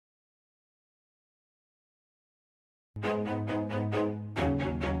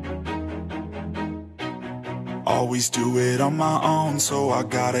Always do it on my own, so I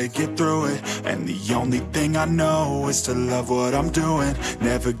gotta get through it. And the only thing I know is to love what I'm doing.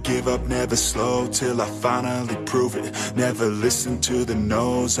 Never give up, never slow, till I finally prove it. Never listen to the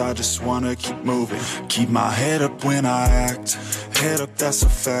no's, I just wanna keep moving. Keep my head up when I act, head up, that's a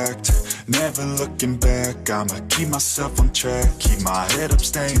fact. Never looking back, I'ma keep myself on track. Keep my head up,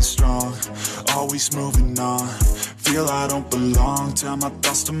 staying strong, always moving on. Feel I don't belong, tell my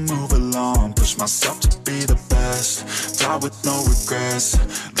thoughts to move along. Push myself to be the best, die with no regrets.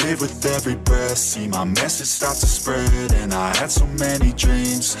 Live with every breath, see my message start to spread. And I had so many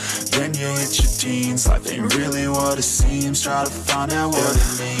dreams, then you hit your teens. Life ain't really what it seems, try to find out what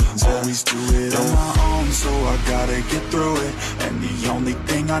it means. Always do it on my own, so I gotta get through it. And the only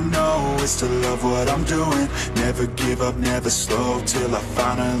thing I know is to love what I'm doing. Never give up, never slow, till I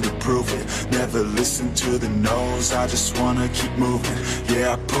finally prove it. Never listen to the no's, I just wanna keep moving.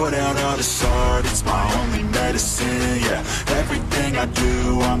 Yeah, I put out all this art, it's my only medicine. Yeah, everything I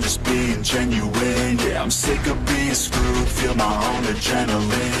do, I'm just being genuine. Yeah, I'm sick of being screwed, feel my own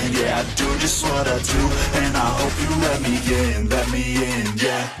adrenaline. Yeah, I do just what I do, and I hope you let me in,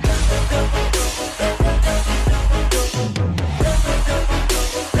 yeah.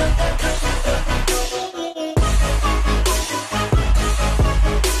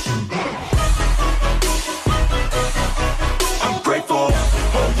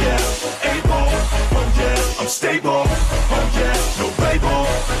 Stable, oh yeah, no label,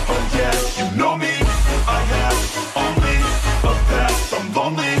 oh yeah, you know me. I have only a path, I'm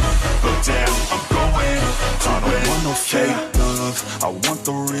lonely, but damn, I'm going to win. I don't want no fake love, I want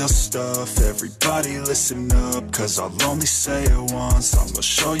the real stuff. Everybody listen up, cause I'll only say it once. I'm gonna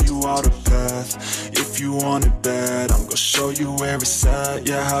show you all the path, if you want it bad. I'm gonna show you where it's at,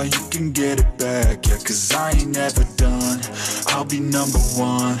 yeah, how you can get it back. Yeah, cause I ain't never done, I'll be number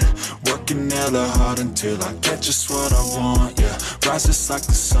one. Working hella hard until I get just what I want, yeah. Rise just like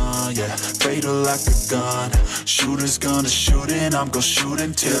the sun, yeah. Fatal like a gun. Shooter's gonna shoot and I'm gonna shoot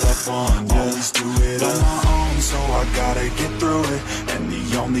until I won, yeah. Always do it on my own, so I gotta get through it. And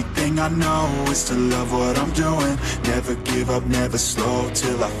the only thing I know is to love what I'm doing. Never give up, never slow,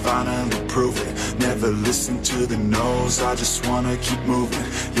 till I finally prove it. Never listen to the no's, I just wanna keep moving.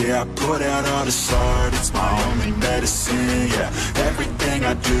 Yeah, I put out all this art, it's my only medicine, yeah. Everything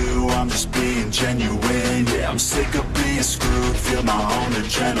I do, I'm just being genuine. Yeah, I'm sick of being screwed, feel my own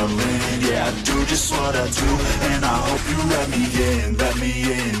adrenaline. Yeah, I do just what I do, and I hope you let me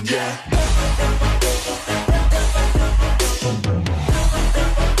in, yeah.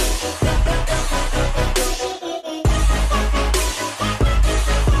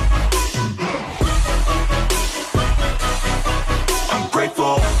 I'm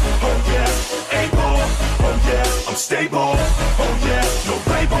grateful, oh yeah, able, oh yeah, I'm stable.